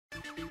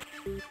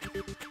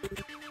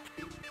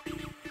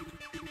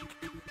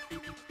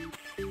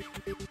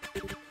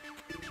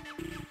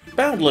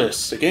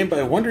Boundless, a game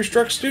by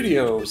Wonderstruck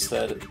Studios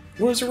that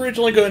was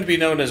originally going to be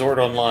known as Ord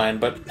Online,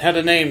 but had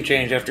a name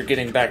change after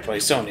getting backed by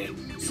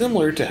Sony,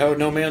 similar to how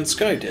No Man's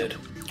Sky did.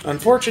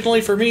 Unfortunately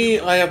for me,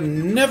 I have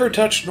never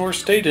touched nor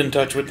stayed in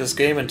touch with this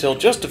game until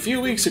just a few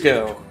weeks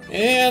ago,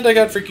 and I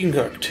got freaking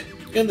hooked.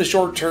 In the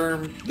short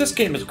term, this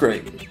game is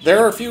great. There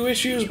are a few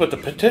issues, but the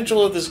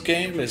potential of this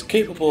game is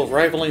capable of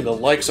rivaling the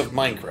likes of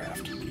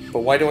Minecraft.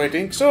 But why do I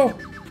think so?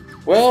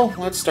 Well,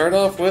 let's start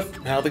off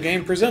with how the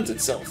game presents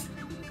itself.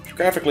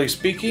 Graphically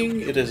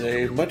speaking, it is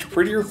a much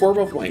prettier form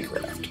of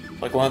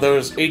Minecraft, like one of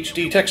those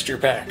HD texture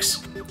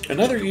packs.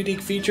 Another unique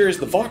feature is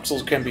the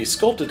voxels can be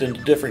sculpted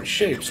into different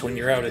shapes when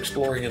you're out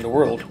exploring in the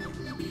world,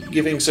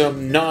 giving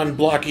some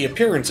non-blocky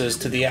appearances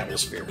to the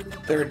atmosphere.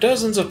 There are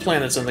dozens of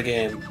planets in the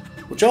game,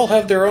 which all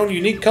have their own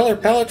unique color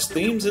palettes,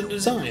 themes, and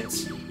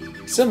designs.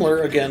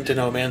 Similar, again, to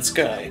No Man's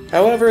Sky.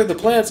 However, the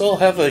planets all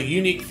have a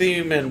unique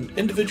theme and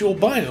individual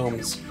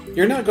biomes.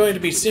 You're not going to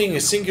be seeing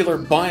a singular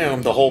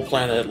biome the whole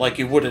planet like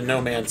you would in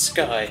No Man's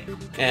Sky,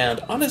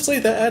 and honestly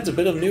that adds a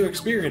bit of new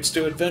experience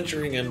to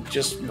adventuring and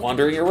just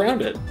wandering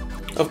around it.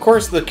 Of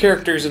course, the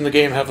characters in the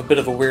game have a bit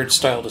of a weird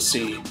style to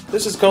see.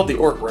 This is called the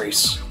Ort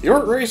race. The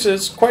Ort race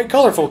is quite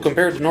colorful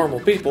compared to normal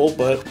people,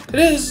 but it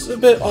is a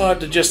bit odd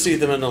to just see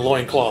them in a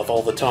loincloth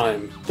all the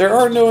time. There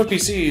are no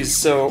NPCs,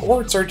 so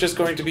Orts are just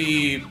going to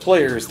be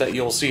players that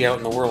you'll see out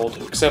in the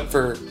world, except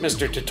for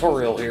Mr.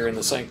 Tutorial here in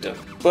the Sanctum.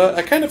 But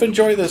I kind of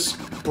enjoy this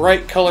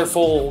bright,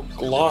 colorful,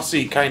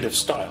 glossy kind of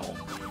style.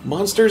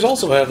 Monsters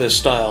also have this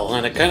style,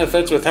 and it kind of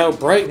fits with how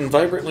bright and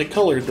vibrantly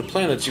colored the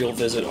planets you'll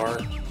visit are.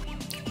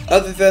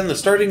 Other than the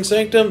starting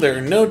sanctum, there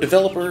are no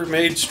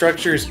developer-made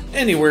structures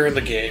anywhere in the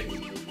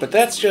game. But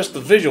that's just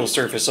the visual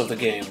surface of the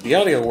game. The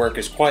audio work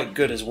is quite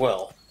good as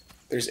well.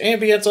 There's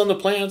ambience on the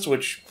planets,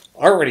 which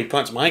already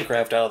punts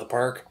Minecraft out of the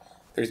park.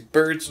 There's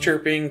birds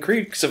chirping,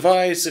 creeks of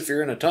ice if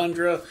you're in a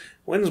tundra,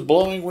 winds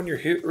blowing when you're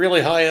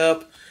really high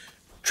up,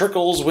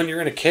 trickles when you're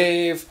in a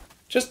cave.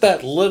 Just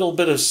that little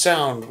bit of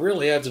sound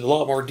really adds a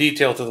lot more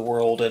detail to the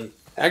world and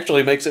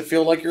actually makes it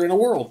feel like you're in a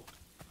world.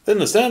 Then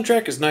the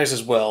soundtrack is nice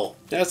as well.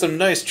 It has some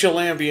nice chill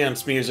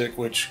ambience music,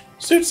 which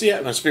suits the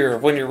atmosphere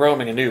of when you're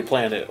roaming a new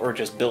planet or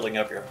just building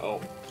up your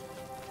home.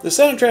 The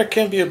soundtrack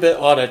can be a bit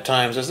odd at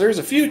times, as there's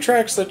a few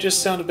tracks that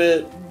just sound a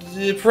bit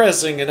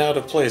depressing and out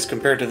of place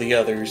compared to the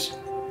others.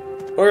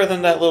 Other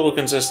than that little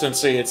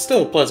consistency, it's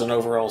still pleasant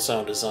overall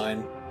sound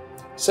design.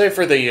 Save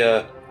for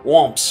the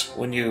whomps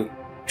when you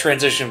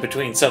transition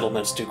between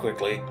settlements too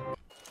quickly.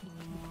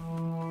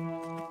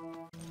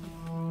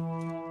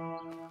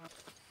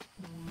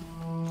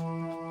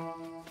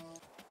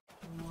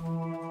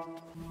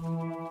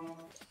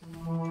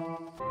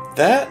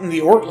 That and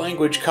the Ort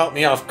language caught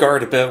me off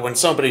guard a bit when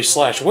somebody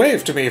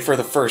waved to me for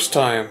the first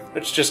time.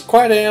 It's just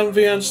quite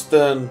ambience,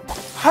 then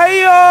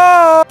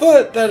hiya!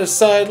 But that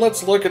aside,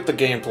 let's look at the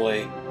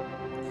gameplay.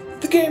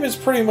 The game is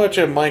pretty much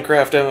a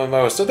Minecraft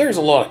MMO, so there's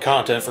a lot of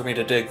content for me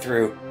to dig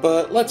through.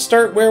 But let's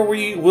start where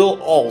we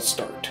will all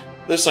start.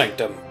 The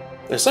Sanctum.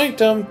 The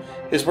Sanctum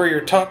is where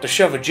you're taught to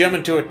shove a gem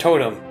into a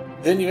totem.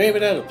 Then you aim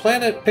it at a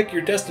planet, pick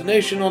your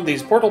destination on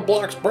these portal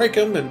blocks, break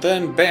them, and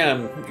then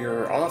bam,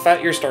 you're off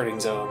at your starting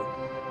zone.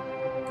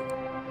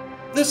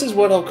 This is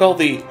what I'll call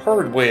the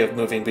hard way of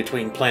moving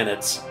between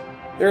planets.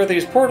 There are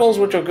these portals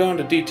which I'll go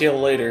into detail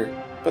later,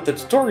 but the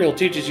tutorial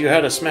teaches you how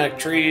to smack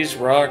trees,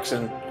 rocks,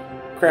 and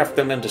craft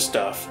them into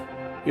stuff.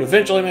 You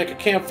eventually make a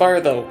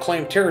campfire that will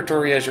claim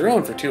territory as your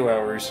own for 2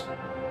 hours.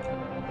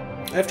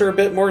 After a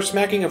bit more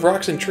smacking of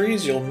rocks and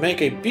trees, you'll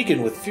make a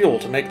beacon with fuel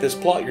to make this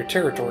plot your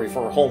territory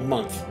for a whole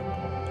month.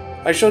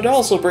 I should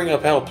also bring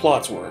up how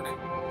plots work.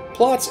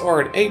 Plots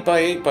are an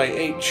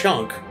 8x8x8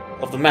 chunk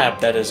of the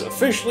map that is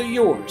officially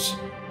yours.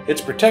 It's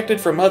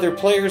protected from other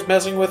players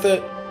messing with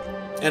it,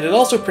 and it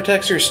also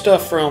protects your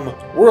stuff from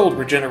world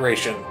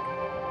regeneration.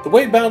 The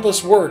way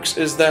Boundless works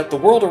is that the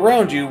world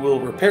around you will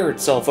repair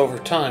itself over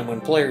time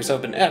when players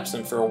have been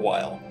absent for a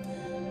while.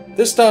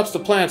 This stops the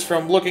planets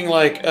from looking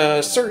like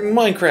a certain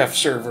Minecraft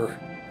server,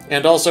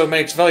 and also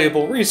makes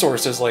valuable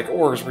resources like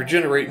ores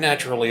regenerate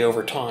naturally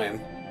over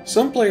time.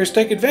 Some players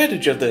take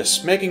advantage of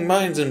this, making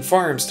mines and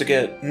farms to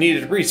get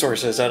needed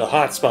resources at a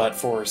hotspot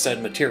for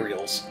said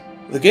materials.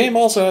 The game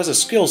also has a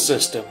skill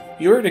system.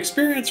 You earn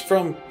experience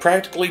from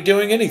practically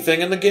doing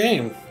anything in the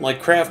game,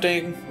 like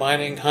crafting,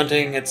 mining,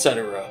 hunting,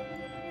 etc.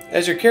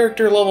 As your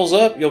character levels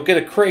up, you'll get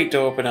a crate to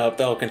open up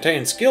that will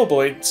contain skill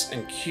points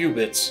and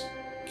qubits.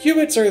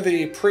 Qubits are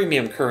the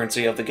premium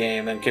currency of the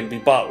game and can be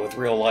bought with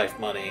real-life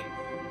money.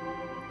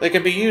 They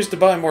can be used to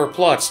buy more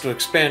plots to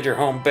expand your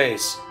home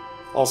base.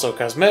 Also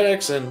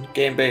cosmetics and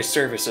game-based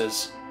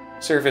services.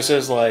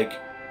 Services like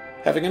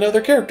having another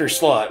character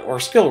slot or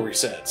skill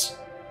resets.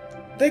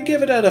 They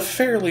give it at a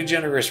fairly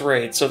generous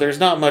rate, so there's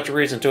not much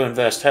reason to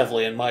invest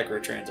heavily in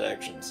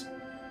microtransactions.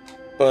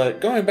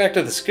 But going back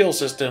to the skill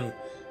system,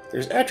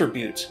 there's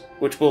attributes,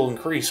 which will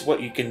increase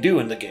what you can do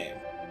in the game.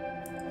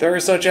 There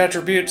are such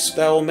attributes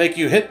that will make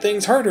you hit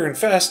things harder and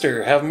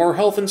faster, have more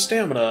health and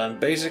stamina, and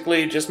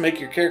basically just make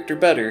your character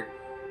better.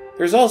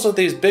 There's also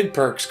these big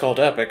perks called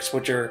epics,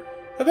 which are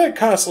a bit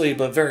costly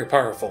but very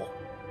powerful.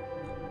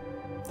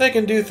 They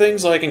can do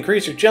things like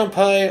increase your jump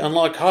height,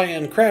 unlock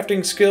high-end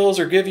crafting skills,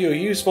 or give you a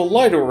useful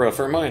light aura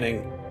for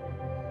mining.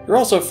 You're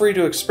also free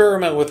to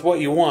experiment with what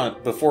you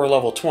want before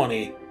level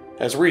 20,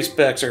 as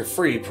respecs are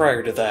free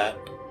prior to that.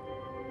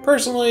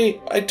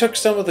 Personally, I took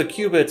some of the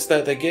qubits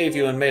that they gave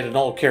you and made an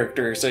alt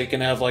character so you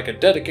can have like a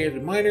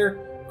dedicated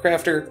miner,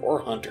 crafter, or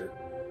hunter.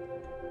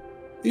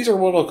 These are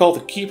what I'll call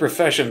the key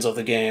professions of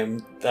the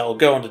game that I'll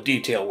go into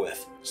detail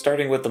with,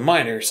 starting with the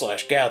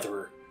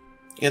miner/gatherer.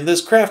 In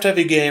this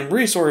craft-heavy game,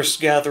 resource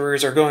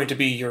gatherers are going to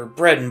be your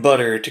bread and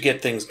butter to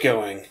get things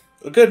going.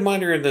 A good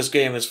miner in this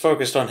game is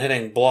focused on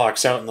hitting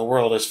blocks out in the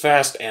world as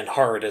fast and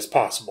hard as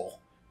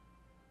possible.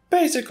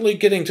 Basically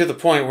getting to the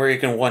point where you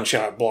can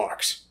one-shot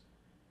blocks.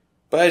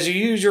 But as you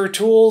use your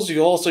tools,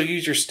 you also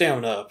use your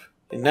stamina up,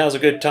 and now's a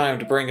good time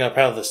to bring up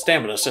how the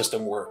stamina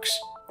system works.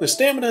 The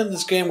stamina in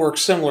this game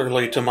works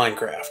similarly to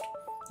Minecraft.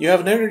 You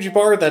have an energy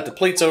bar that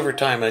depletes over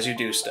time as you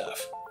do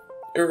stuff.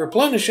 It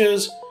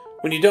replenishes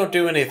when you don't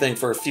do anything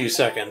for a few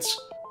seconds,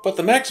 but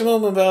the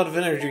maximum amount of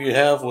energy you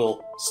have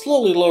will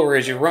slowly lower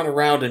as you run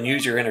around and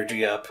use your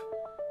energy up.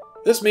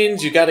 This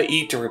means you gotta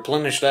eat to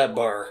replenish that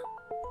bar.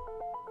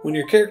 When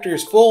your character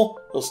is full,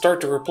 you'll start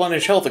to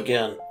replenish health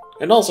again,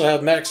 and also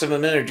have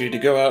maximum energy to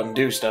go out and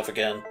do stuff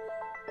again.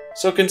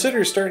 So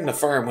consider starting to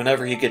farm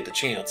whenever you get the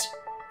chance.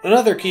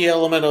 Another key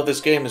element of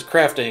this game is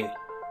crafting,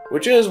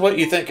 which is what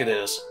you think it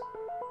is.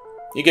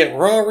 You get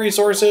raw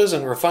resources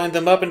and refine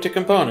them up into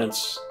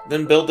components,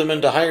 then build them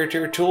into higher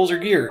tier tools or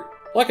gear.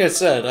 Like I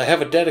said, I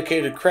have a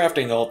dedicated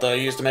crafting alt that I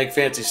use to make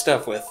fancy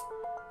stuff with.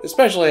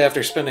 Especially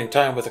after spending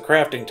time with a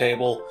crafting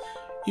table,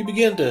 you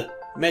begin to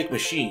make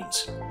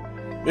machines.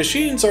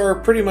 Machines are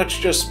pretty much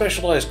just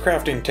specialized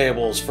crafting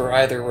tables for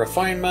either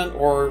refinement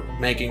or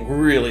making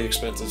really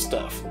expensive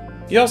stuff.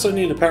 You also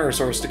need a power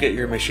source to get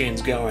your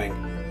machines going,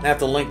 and have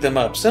to link them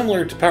up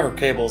similar to power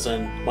cables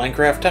in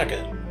Minecraft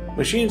Tekkit.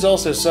 Machines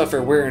also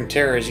suffer wear and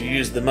tear as you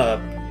use them up,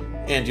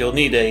 and you'll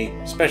need a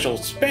special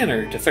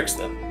spanner to fix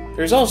them.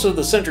 There's also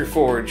the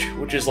Centriforge,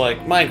 which is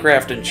like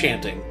Minecraft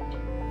enchanting,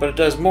 but it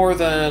does more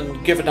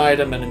than give an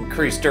item an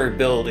increased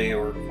durability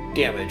or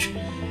damage.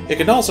 It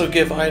can also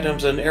give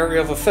items an area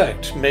of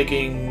effect,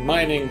 making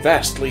mining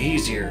vastly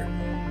easier,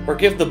 or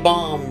give the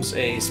bombs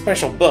a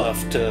special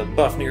buff to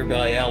buff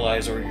nearby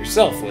allies or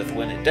yourself with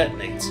when it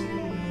detonates.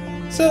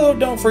 So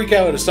don't freak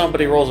out if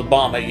somebody rolls a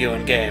bomb at you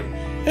in-game.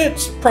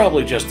 It's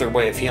probably just their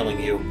way of healing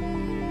you.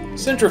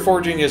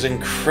 Centriforging is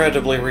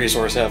incredibly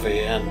resource heavy,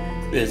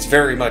 and is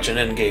very much an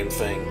in-game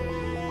thing.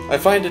 I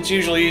find it's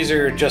usually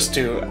easier just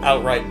to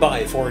outright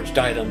buy forged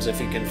items if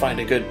you can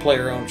find a good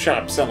player-owned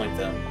shop selling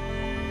them.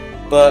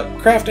 But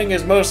crafting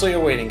is mostly a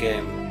waiting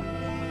game.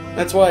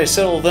 That's why I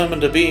settle them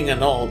into being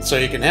an alt, so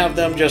you can have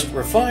them just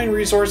refine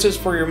resources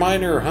for your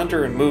miner or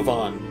hunter and move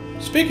on.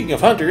 Speaking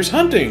of hunters,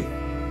 hunting!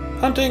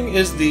 Hunting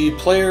is the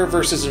player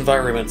versus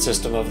environment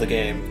system of the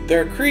game.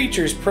 There are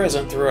creatures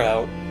present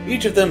throughout.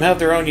 Each of them have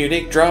their own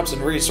unique drops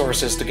and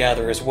resources to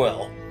gather as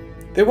well.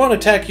 They won't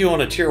attack you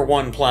on a tier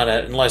 1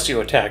 planet unless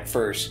you attack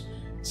first,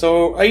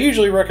 so I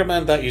usually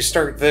recommend that you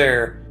start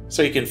there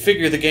so you can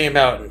figure the game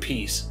out in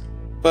peace.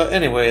 But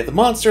anyway, the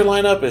monster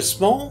lineup is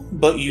small,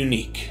 but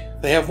unique.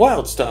 They have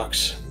wild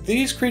stalks.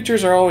 These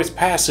creatures are always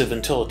passive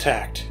until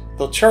attacked.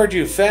 They'll charge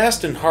you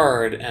fast and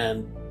hard,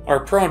 and are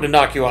prone to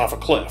knock you off a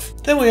cliff.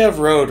 Then we have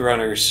road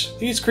runners.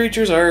 These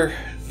creatures are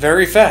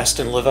very fast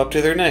and live up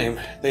to their name.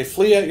 They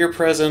flee at your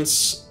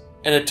presence,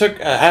 and it took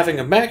having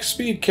a max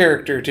speed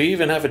character to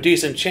even have a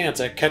decent chance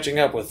at catching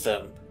up with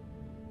them.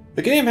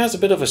 The game has a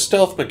bit of a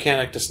stealth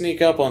mechanic to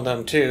sneak up on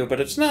them too,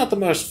 but it's not the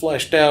most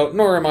fleshed out,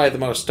 nor am I the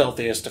most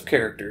stealthiest of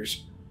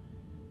characters.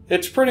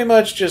 It's pretty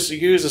much just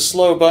use a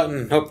slow button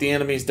and hope the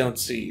enemies don't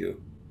see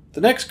you.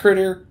 The next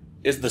critter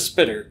is the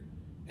spitter,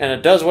 and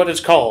it does what it's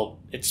called.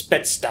 It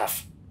spits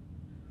stuff.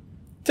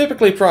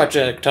 Typically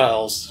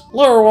projectiles.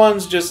 Lower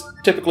ones just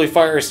typically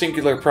fire a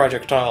singular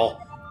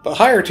projectile, but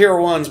higher tier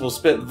ones will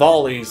spit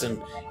volleys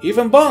and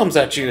even bombs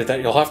at you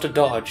that you'll have to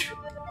dodge.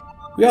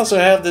 We also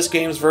have this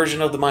game's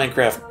version of the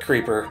Minecraft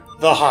creeper,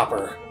 the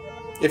Hopper.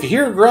 If you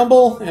hear a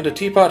grumble and a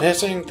teapot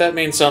hissing, that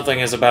means something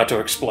is about to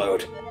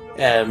explode,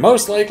 and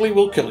most likely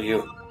will kill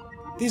you.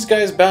 These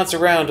guys bounce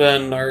around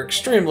and are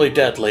extremely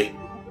deadly.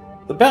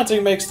 The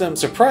bouncing makes them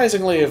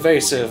surprisingly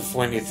evasive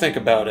when you think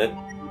about it,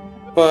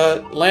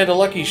 but land a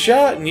lucky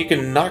shot and you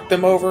can knock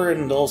them over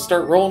and they'll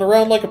start rolling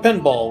around like a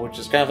pinball, which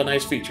is kind of a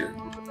nice feature.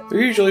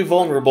 They're usually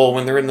vulnerable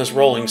when they're in this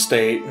rolling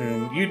state,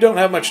 and you don't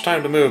have much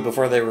time to move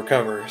before they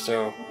recover,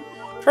 so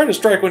try to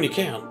strike when you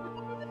can.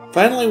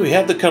 Finally, we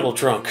have the Cuddle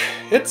Trunk.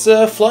 It's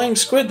a flying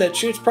squid that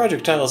shoots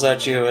projectiles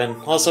at you,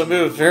 and also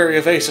moves very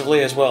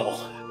evasively as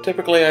well.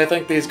 Typically, I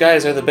think these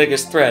guys are the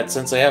biggest threat,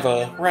 since they have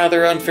a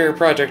rather unfair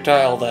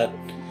projectile that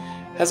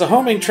has a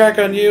homing track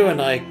on you, and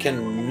I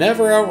can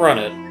never outrun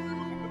it.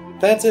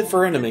 That's it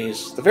for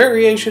enemies. The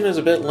variation is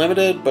a bit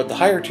limited, but the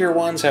higher tier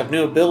ones have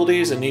new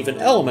abilities and even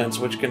elements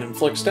which can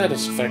inflict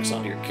status effects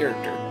on your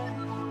character.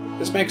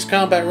 This makes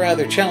combat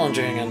rather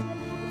challenging and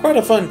quite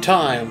a fun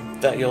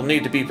time that you'll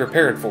need to be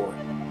prepared for.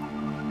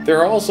 There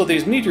are also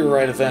these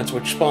meteorite events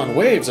which spawn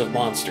waves of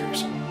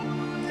monsters.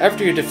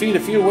 After you defeat a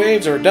few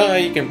waves or die,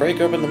 you can break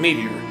open the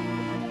meteor.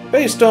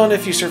 Based on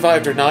if you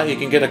survived or not, you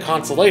can get a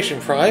consolation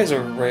prize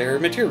or rare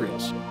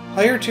materials.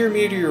 Higher tier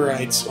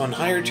meteorites on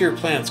higher tier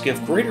planets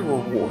give greater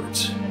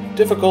rewards.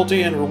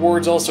 Difficulty and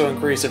rewards also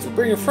increase if you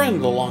bring a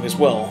friend along as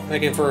well,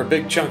 making for a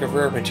big chunk of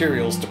rare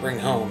materials to bring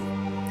home.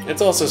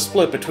 It's also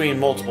split between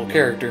multiple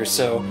characters,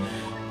 so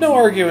no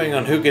arguing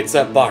on who gets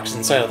that box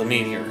inside of the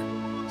meteor.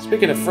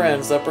 Speaking of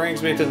friends, that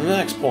brings me to the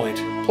next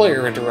point,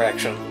 player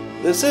interaction.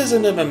 This is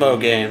an MMO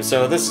game,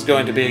 so this is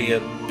going to be a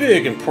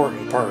big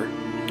important part.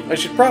 I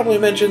should probably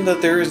mention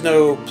that there is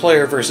no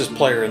player versus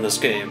player in this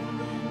game.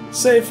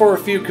 Save for a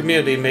few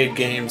community-made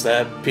games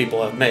that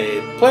people have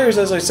made. Players,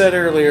 as I said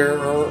earlier,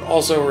 are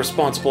also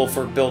responsible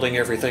for building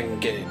everything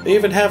in-game. They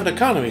even have an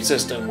economy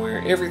system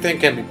where everything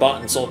can be bought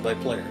and sold by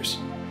players.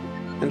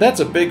 And that's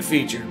a big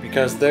feature,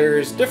 because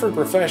there's different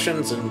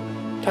professions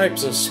and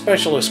types of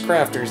specialist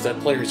crafters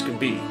that players can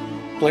be.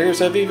 Players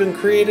have even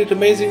created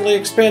amazingly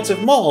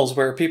expansive malls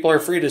where people are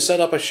free to set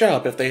up a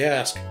shop if they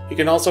ask. You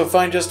can also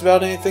find just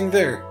about anything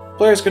there.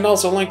 Players can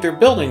also link their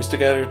buildings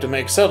together to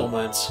make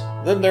settlements.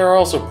 Then there are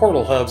also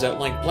portal hubs that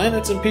link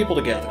planets and people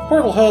together.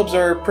 Portal hubs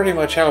are pretty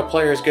much how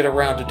players get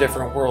around to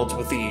different worlds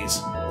with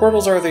ease.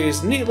 Portals are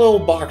these neat little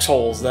box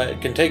holes that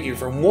can take you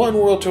from one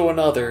world to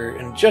another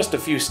in just a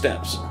few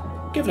steps,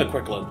 given a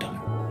quick load time.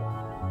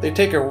 They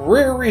take a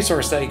rare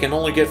resource that you can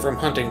only get from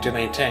hunting to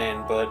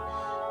maintain, but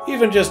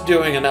even just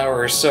doing an hour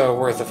or so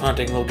worth of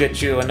hunting will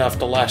get you enough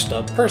to last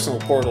a personal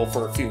portal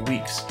for a few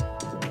weeks.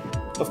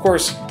 Of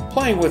course,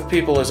 playing with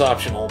people is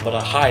optional, but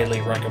I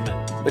highly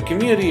recommend. The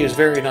community is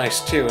very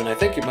nice too, and I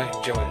think you might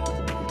enjoy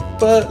it.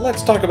 But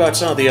let's talk about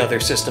some of the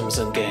other systems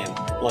in-game,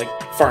 like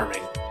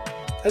farming.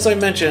 As I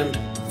mentioned,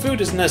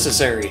 food is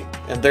necessary,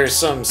 and there's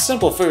some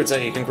simple foods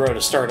that you can grow to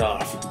start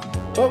off.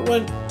 But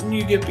when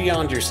you get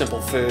beyond your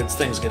simple foods,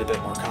 things get a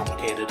bit more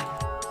complicated.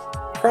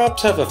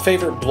 Crops have a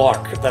favorite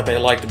block that they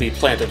like to be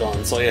planted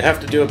on, so you have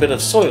to do a bit of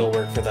soil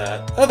work for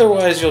that.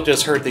 Otherwise, you'll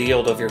just hurt the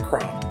yield of your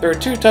crop. There are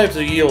two types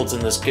of yields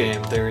in this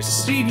game. There's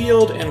seed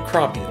yield and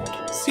crop yield.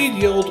 Seed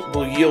yield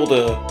will yield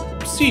a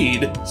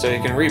seed, so you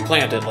can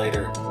replant it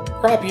later.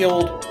 Crop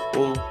yield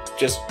will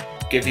just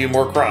give you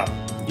more crop.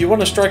 You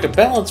want to strike a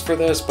balance for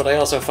this, but I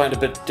also find a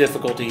bit of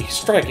difficulty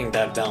striking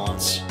that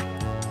balance.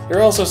 There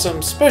are also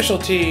some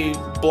specialty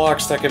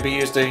blocks that can be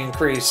used to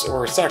increase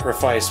or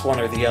sacrifice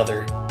one or the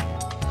other.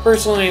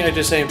 Personally, I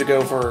just aim to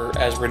go for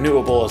as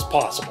renewable as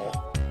possible.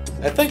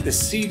 I think the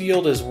seed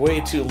yield is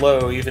way too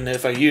low even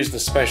if I use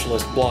the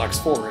specialist blocks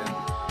for it,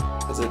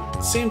 as it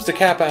seems to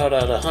cap out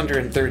at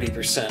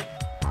 130%.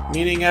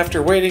 Meaning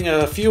after waiting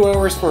a few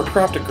hours for a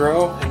crop to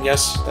grow, and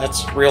yes,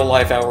 that's real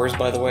life hours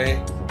by the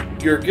way,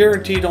 you're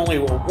guaranteed only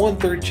a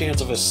 1/3 chance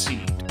of a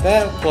seed.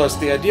 That plus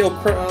the ideal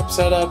crop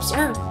setups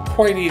aren't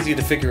quite easy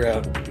to figure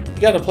out.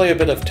 You gotta play a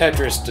bit of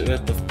Tetris to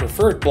get the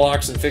preferred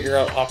blocks and figure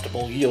out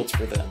optimal yields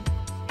for them.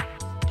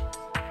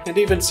 And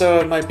even so,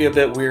 it might be a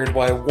bit weird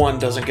why one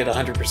doesn't get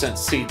 100%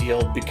 seed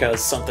yield because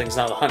something's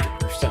not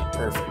 100%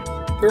 perfect.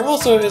 There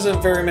also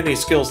isn't very many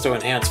skills to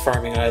enhance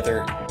farming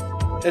either.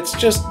 It's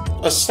just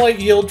a slight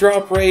yield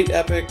drop rate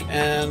epic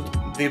and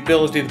the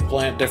ability to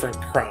plant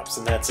different crops,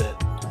 and that's it.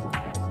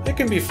 It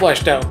can be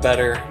fleshed out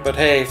better, but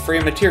hey,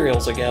 free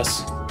materials I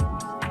guess.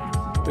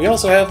 We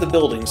also have the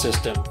building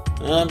system.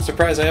 I'm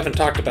surprised I haven't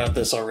talked about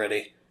this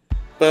already.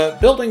 But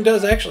building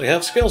does actually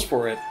have skills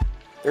for it.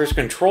 There's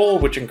control,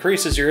 which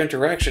increases your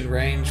interaction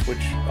range,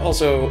 which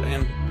also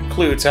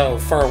includes how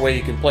far away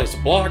you can place a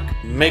block,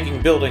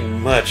 making building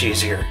much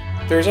easier.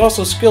 There's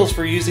also skills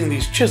for using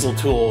these chisel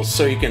tools,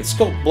 so you can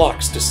sculpt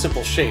blocks to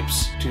simple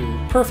shapes to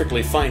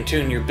perfectly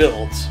fine-tune your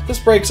builds. This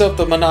breaks up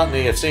the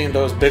monotony of seeing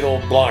those big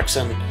old blocks,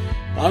 and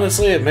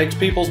honestly, it makes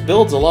people's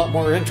builds a lot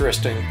more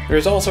interesting.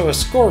 There's also a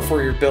score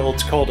for your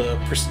builds called a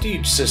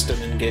prestige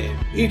system in-game.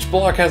 Each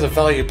block has a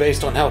value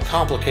based on how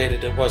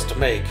complicated it was to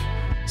make.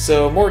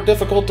 So more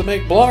difficult to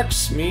make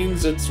blocks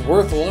means it's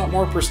worth a lot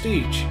more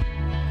prestige.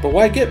 But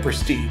why get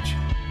prestige?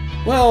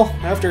 Well,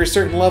 after a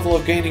certain level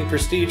of gaining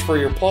prestige for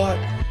your plot,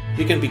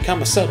 you can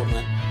become a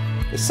settlement.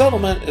 A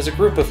settlement is a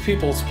group of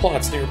people's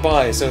plots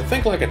nearby, so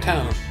think like a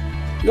town.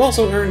 You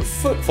also earn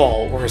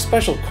footfall, or a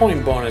special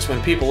coin bonus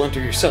when people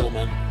enter your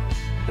settlement.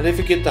 And if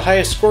you get the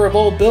highest score of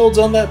all builds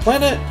on that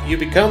planet, you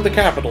become the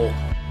capital.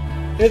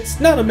 It's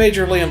not a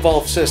majorly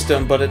involved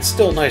system, but it's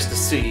still nice to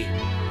see.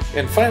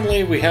 And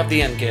finally, we have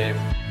the endgame.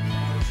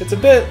 It's a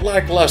bit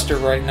lackluster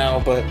right now,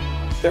 but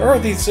there are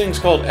these things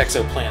called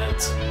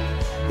exoplanets.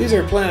 These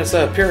are planets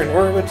that appear in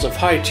orbits of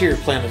high-tier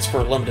planets for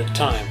a limited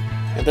time,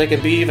 and they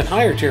can be even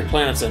higher-tier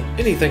planets than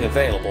anything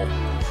available,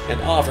 and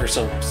offer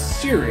some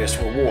serious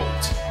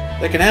rewards.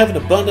 They can have an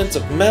abundance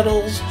of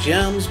metals,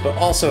 gems, but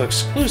also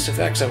exclusive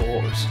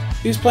exo-ores.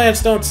 These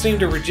planets don't seem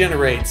to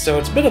regenerate, so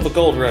it's a bit of a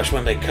gold rush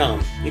when they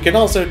come. You can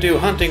also do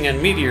hunting and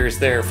meteors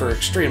there for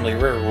extremely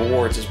rare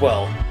rewards as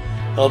well.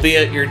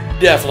 Albeit, you're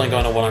definitely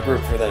going to want a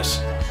group for this.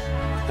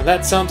 And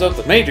that sums up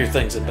the major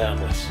things in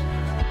Boundless.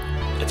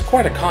 It's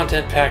quite a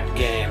content-packed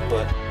game,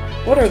 but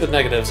what are the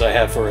negatives I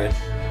have for it?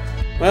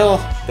 Well,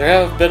 there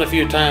have been a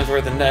few times where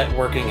the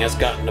networking has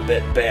gotten a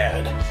bit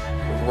bad.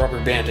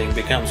 Rubber banding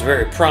becomes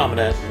very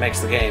prominent and makes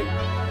the game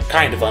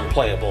kind of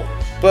unplayable.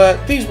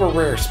 But these were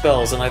rare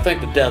spells, and I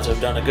think the devs have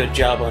done a good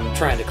job on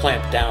trying to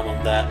clamp down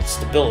on that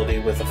stability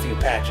with a few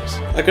patches.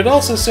 I could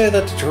also say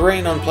that the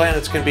terrain on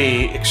planets can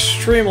be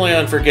extremely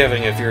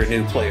unforgiving if you're a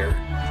new player.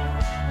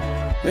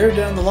 There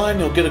down the line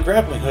you'll get a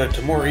grappling hook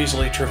to more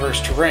easily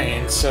traverse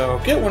terrain, so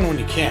get one when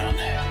you can.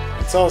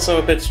 It's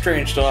also a bit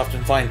strange to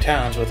often find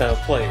towns without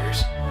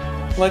players.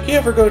 Like, you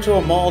ever go to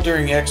a mall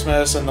during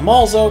Xmas and the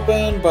mall's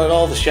open, but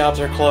all the shops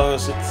are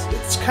closed?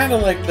 It's kind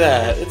of like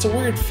that. It's a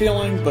weird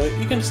feeling, but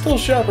you can still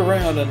shop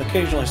around and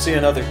occasionally see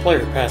another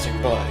player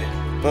passing by.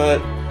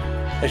 But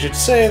I should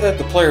say that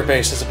the player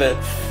base is a bit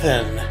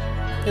thin.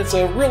 It's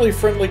a really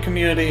friendly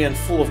community and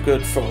full of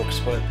good folks,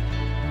 but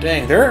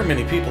dang, there aren't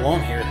many people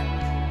on here.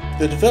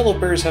 The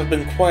developers have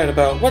been quiet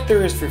about what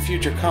there is for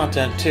future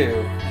content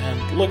too,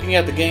 and looking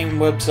at the game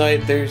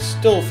website, there's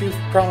still a few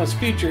promised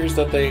features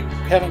that they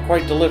haven't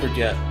quite delivered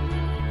yet.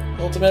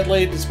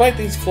 Ultimately, despite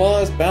these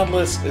flaws,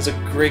 Boundless is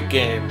a great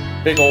game.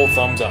 Big old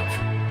thumbs up.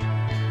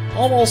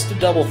 Almost a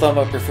double thumb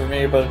upper for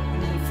me, but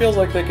it feels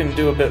like they can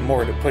do a bit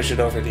more to push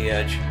it over the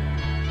edge.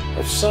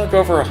 I've sunk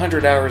over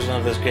 100 hours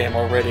into this game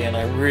already, and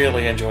I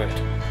really enjoy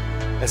it.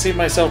 I see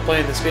myself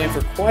playing this game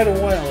for quite a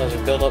while as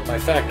I build up my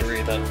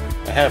factory that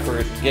I have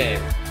for the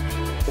game.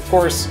 Of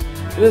course,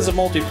 it is a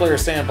multiplayer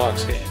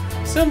sandbox game,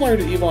 similar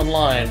to EVE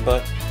Online,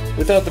 but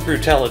without the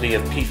brutality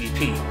of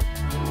PvP.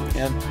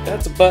 And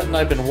that's a button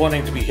I've been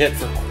wanting to be hit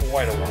for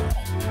quite a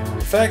while.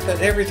 The fact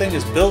that everything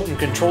is built and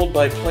controlled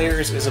by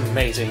players is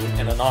amazing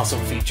and an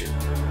awesome feature.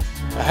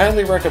 I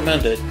highly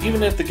recommend it,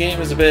 even if the game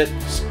is a bit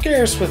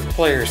scarce with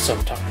players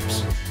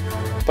sometimes.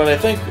 But I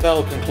think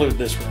that'll conclude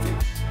this review.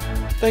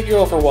 Thank you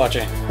all for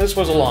watching. This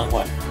was a long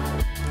one.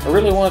 I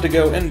really wanted to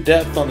go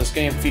in-depth on this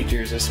game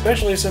features,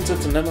 especially since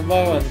it's an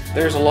MMO and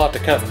there's a lot to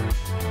cover,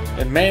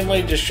 and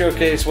mainly just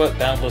showcase what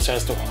Boundless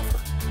has to offer.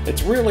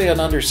 It's really an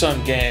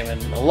undersung game,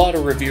 and a lot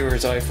of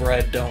reviewers I've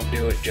read don't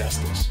do it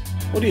justice.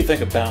 What do you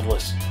think of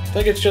Boundless?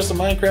 Think it's just a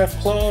Minecraft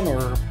clone,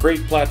 or a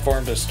great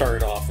platform to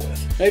start off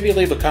with? Maybe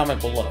leave a comment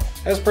below.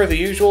 As per the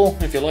usual,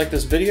 if you like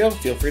this video,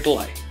 feel free to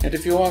like. And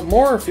if you want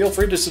more, feel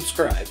free to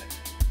subscribe.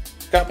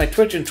 Got my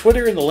Twitch and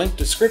Twitter in the link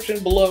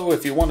description below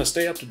if you want to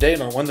stay up to date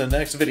on when the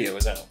next video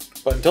is out.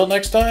 But until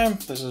next time,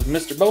 this is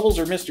Mr. Bubbles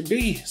or Mr.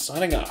 B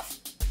signing off.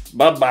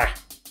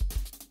 Bye-bye.